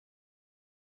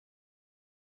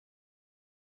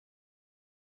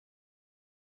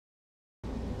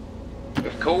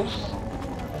course.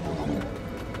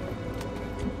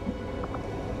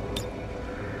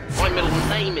 My middle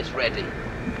name is ready.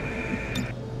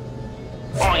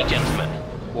 I, gentlemen,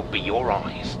 will be your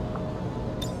eyes.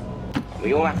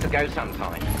 We all have to go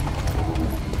sometime.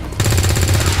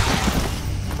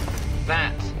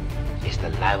 That is the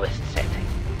lowest setting.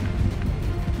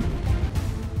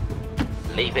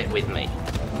 Leave it with me.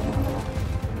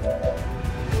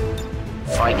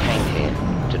 I came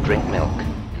here to drink milk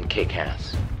and kick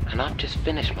ass, and I've just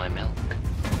finished my milk.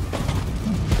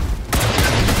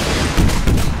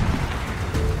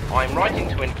 I'm writing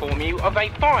to inform you of a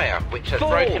fire which has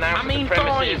broken out at the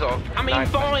premises of...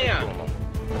 fire!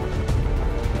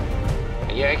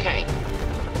 Are you okay?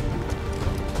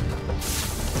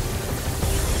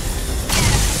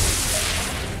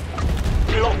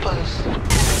 Ploppers!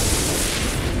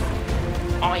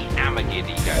 I am a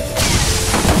giddy goat.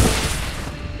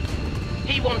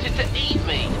 He wanted to eat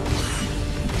me!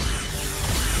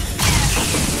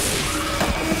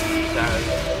 So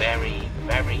very,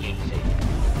 very easy.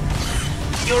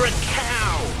 You're a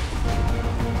cow!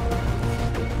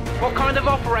 What kind of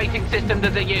operating system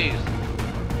does it use?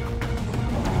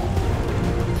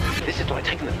 This is like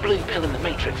taking the blue pill in the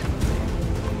Matrix.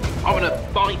 I want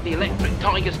to bite the electric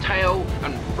tiger's tail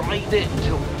and ride it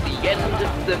till the end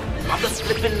of the mother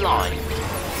flipping line.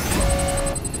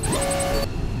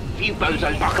 You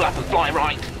bozos buckle up and fly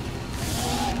right.